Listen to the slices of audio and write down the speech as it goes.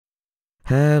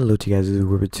Hello to you guys, this is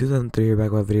Robert 2003 here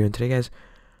back with a video, and today guys,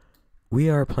 we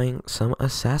are playing some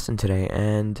Assassin today,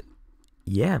 and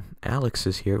yeah, Alex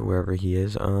is here, wherever he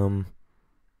is.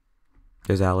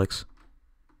 There's Alex.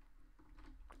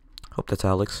 Hope that's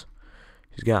Alex.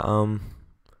 He's got,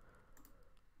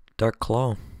 Dark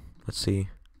Claw. Let's see.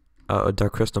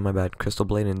 Dark Crystal, my bad. Crystal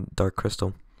Blade and Dark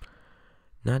Crystal.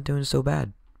 Not doing so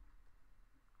bad.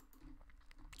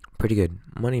 Pretty good.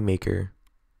 Moneymaker.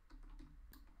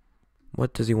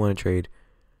 What does he want to trade?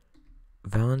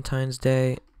 Valentine's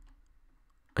Day,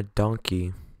 a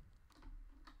donkey.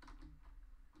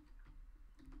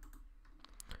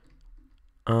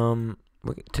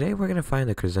 Today we're gonna find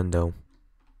a crescendo.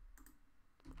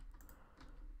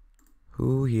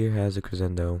 Who here has a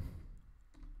crescendo?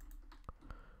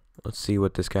 Let's see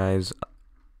what this guy's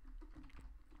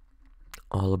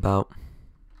all about.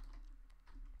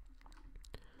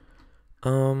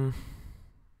 Give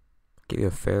you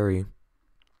a fairy.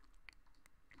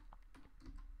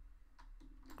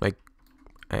 Like,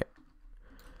 I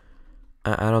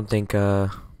don't think, okay,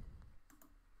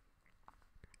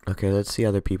 let's see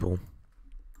other people.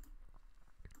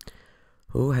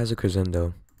 Who has a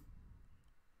crescendo?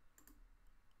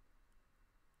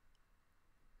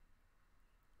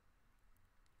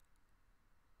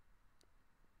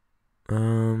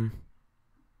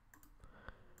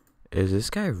 Is this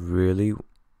guy really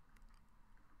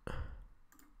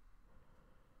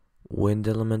wind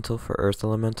elemental for earth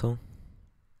elemental?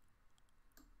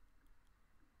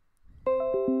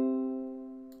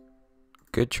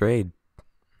 Good trade.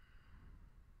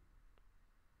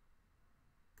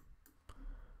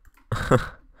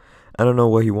 I don't know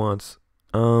what he wants.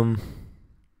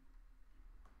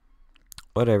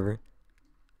 Whatever.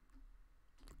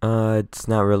 It's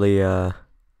not really,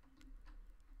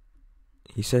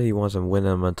 he said he wants a wind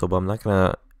elemental, but I'm not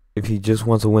gonna, if he just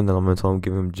wants a wind elemental, I'm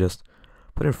giving him just,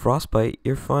 put in frostbite,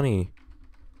 you're funny.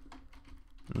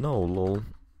 No, lol.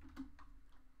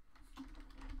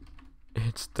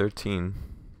 It's 13.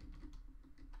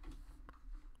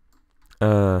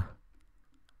 Oh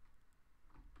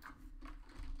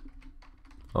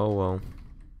well.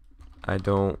 I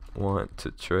don't want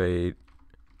to trade.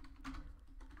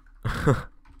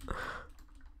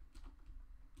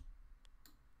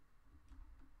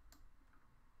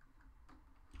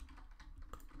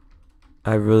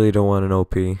 I really don't want an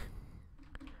OP.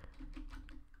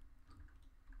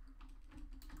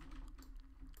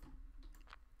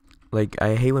 Like,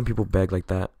 I hate when people beg like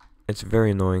that. It's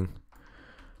very annoying.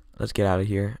 Let's get out of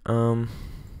here. Okay,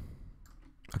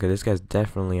 this guy's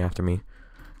definitely after me.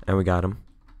 And we got him.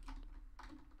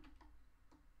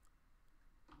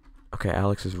 Okay,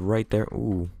 Alex is right there.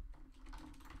 Ooh.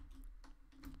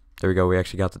 There we go. We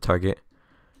actually got the target.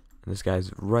 And this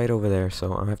guy's right over there,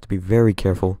 so I have to be very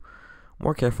careful.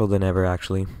 More careful than ever,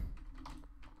 actually.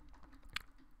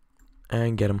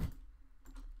 And get him.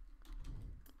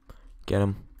 Get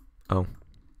him. Oh.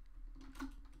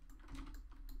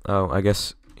 Oh, I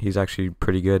guess he's actually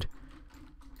pretty good.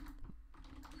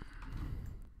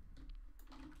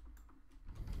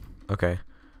 Okay.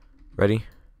 Ready?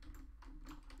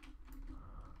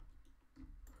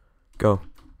 Go.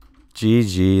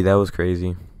 GG, that was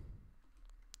crazy.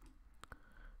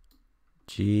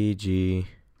 GG.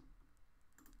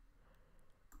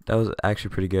 That was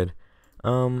actually pretty good.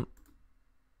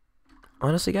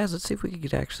 Honestly, guys, let's see if we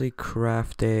could actually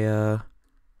craft a,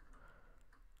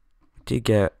 did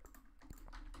get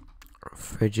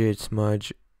frigid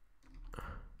smudge.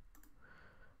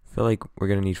 Feel like we're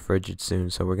gonna need frigid soon,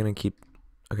 so we're gonna keep,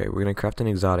 okay, we're gonna craft an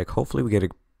exotic. Hopefully we get a,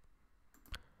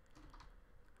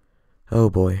 oh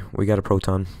boy, we got a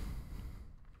proton.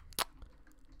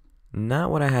 Not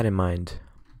what I had in mind,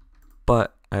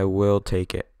 but I will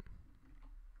take it.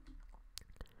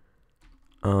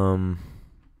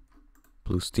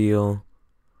 Blue steel.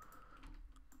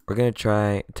 We're gonna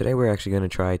try today. We're actually gonna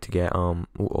try to get ooh,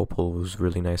 opal was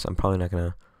really nice. I'm probably not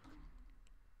gonna.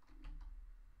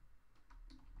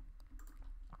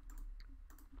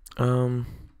 Oh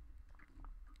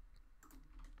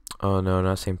no,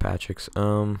 not St. Patrick's.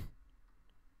 Another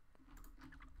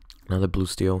blue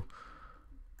steel.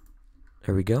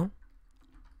 There we go.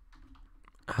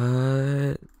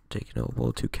 Taking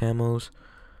opal, 2 camos.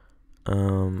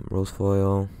 Rose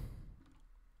foil,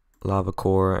 lava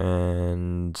core,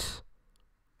 and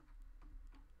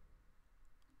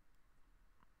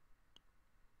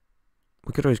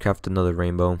we could always craft another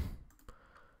rainbow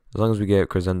as long as we get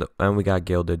crescendo, and we got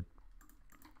gilded.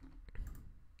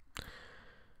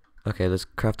 Okay, let's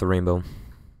craft the rainbow.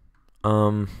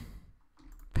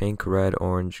 Pink, red,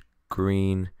 orange,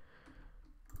 green,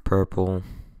 purple,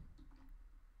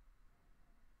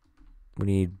 We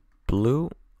need blue.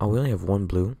 Oh, we only have one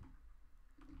blue.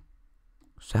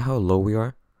 Is that how low we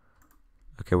are?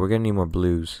 Okay, we're gonna need more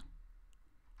blues.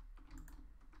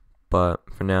 But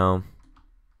for now,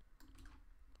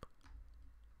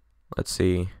 let's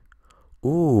see.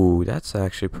 Ooh, that's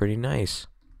actually pretty nice.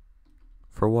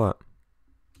 For what?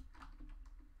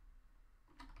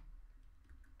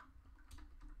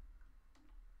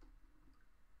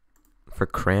 For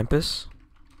Krampus?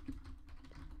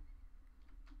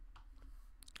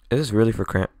 Is this really for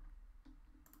Krampus?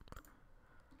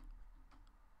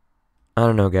 I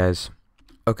don't know, guys.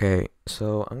 Okay,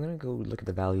 so I'm gonna go look at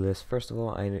the value list. First of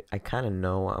all, I kind of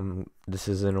know this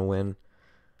isn't a win,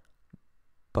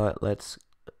 but it's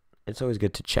always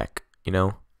good to check, you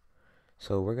know.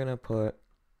 So we're gonna put,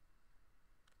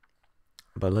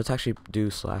 but let's actually do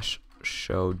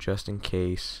 /show just in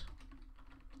case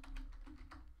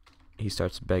he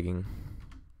starts begging.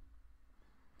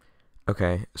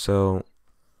 Okay, so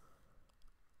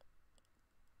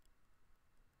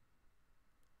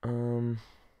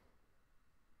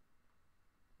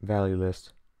value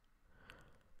list.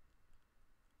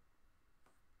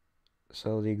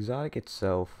 So the exotic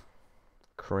itself,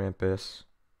 Krampus,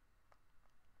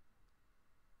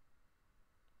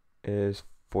 is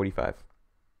 45.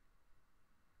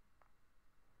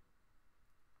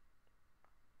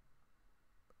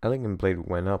 Elegant Blade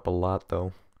went up a lot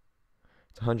though.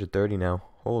 It's 130 now.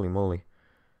 Holy moly.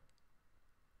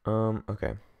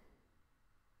 Okay.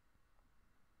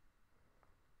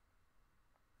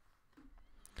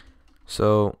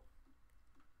 So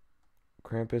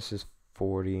Krampus is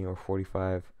 40 or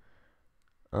 45.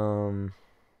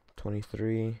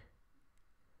 23,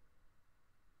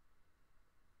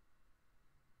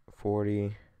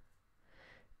 40.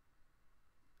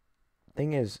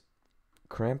 Thing is,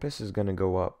 Krampus is gonna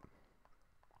go up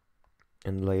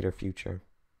in the later future.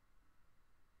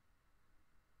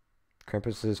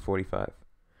 Krampus is 45.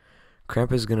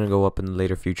 Krampus is gonna go up in the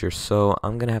later future, so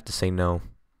I'm gonna have to say no.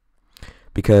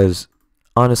 Because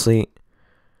honestly,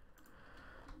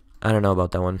 I don't know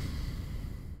about that one.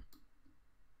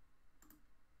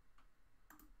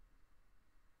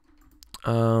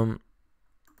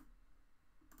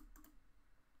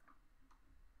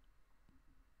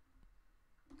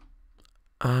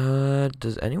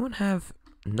 Does anyone have?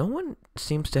 No one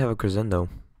seems to have a crescendo.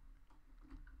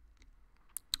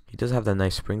 He does have that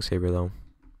nice spring saber though.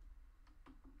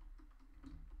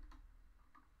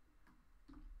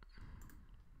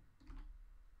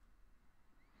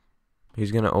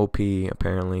 He's gonna OP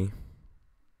apparently.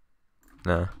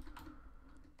 Nah.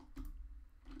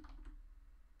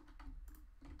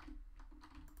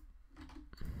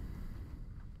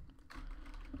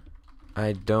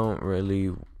 I don't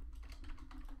really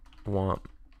want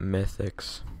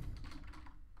Mythics.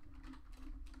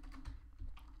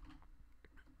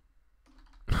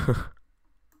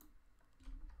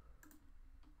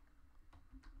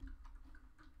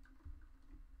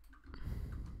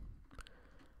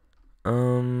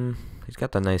 He's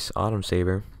got the nice autumn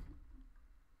saber.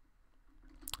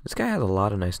 This guy has a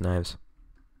lot of nice knives.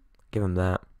 Give him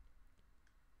that.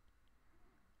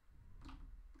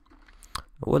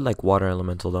 I would like water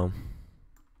elemental though.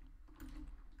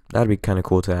 That'd be kind of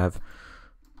cool to have.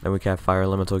 Then we can have fire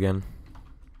elemental again.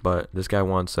 But this guy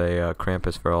wants a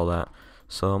Krampus for all that.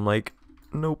 So I'm like,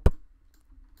 nope.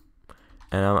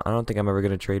 And I don't think I'm ever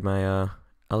gonna trade my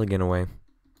elegant away.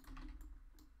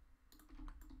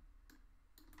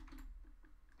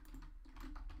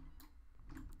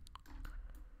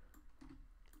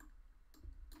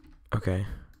 Okay.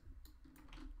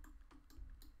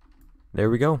 There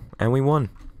we go. And we won.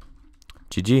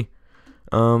 GG.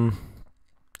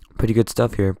 Pretty good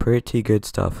stuff here. Pretty good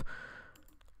stuff.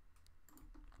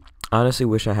 Honestly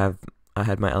wish I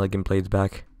had my elegant blades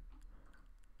back.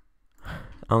 I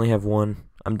only have one.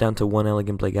 I'm down to one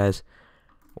elegant blade, guys.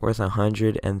 Worth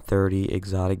 130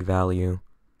 exotic value.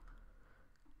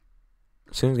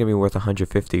 Soon it's gonna be worth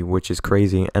 150, which is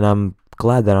crazy. And I'm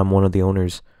glad that I'm one of the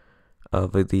owners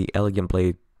of the elegant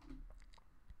blade.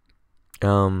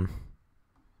 If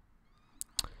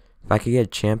I could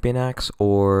get champion axe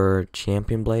or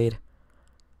champion blade,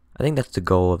 I think that's the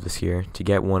goal of this year, to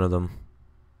get one of them.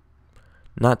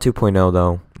 Not 2.0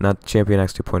 though, not champion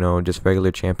axe 2.0, just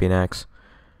regular champion axe.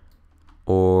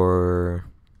 Or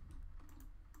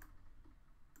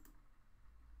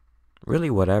really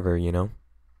whatever, you know?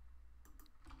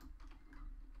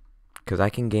 Because I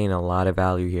can gain a lot of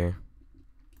value here.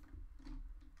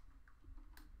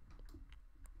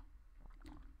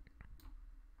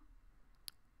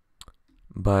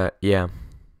 But yeah,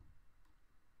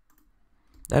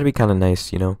 that'd be kind of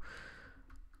nice, you know,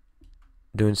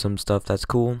 doing some stuff that's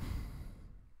cool.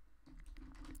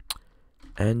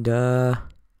 And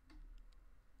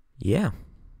yeah, I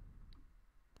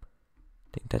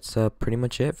think that's pretty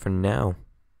much it for now.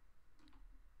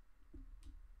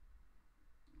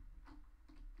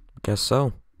 Guess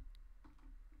so.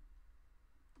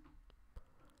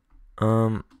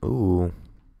 Ooh,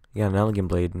 you got an elegant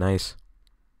blade, nice.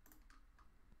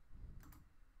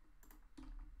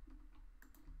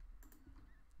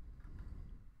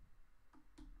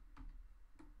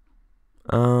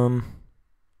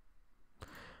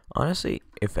 Honestly,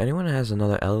 if anyone has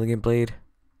another elegant blade,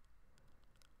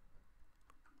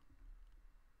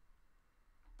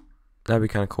 that'd be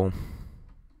kind of cool.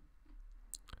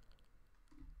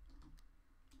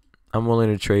 I'm willing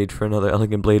to trade for another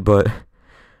elegant blade, but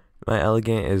my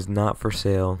elegant is not for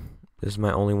sale. This is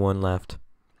my only one left.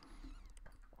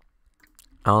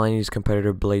 All I need is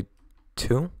competitor blade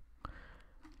 2,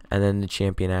 and then the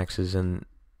champion axes and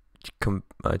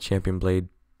champion blade.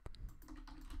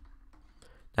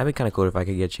 That'd be kind of cool if I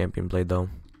could get champion blade though.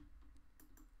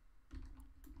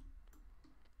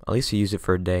 At least you use it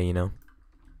for a day, you know.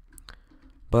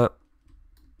 But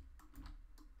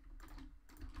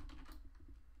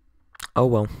oh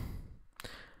well.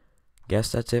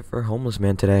 Guess that's it for Homeless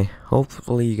Man today.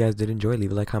 Hopefully you guys did enjoy.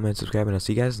 Leave a like, comment, subscribe, and I'll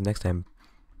see you guys next time.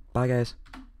 Bye guys.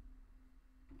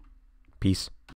 Peace.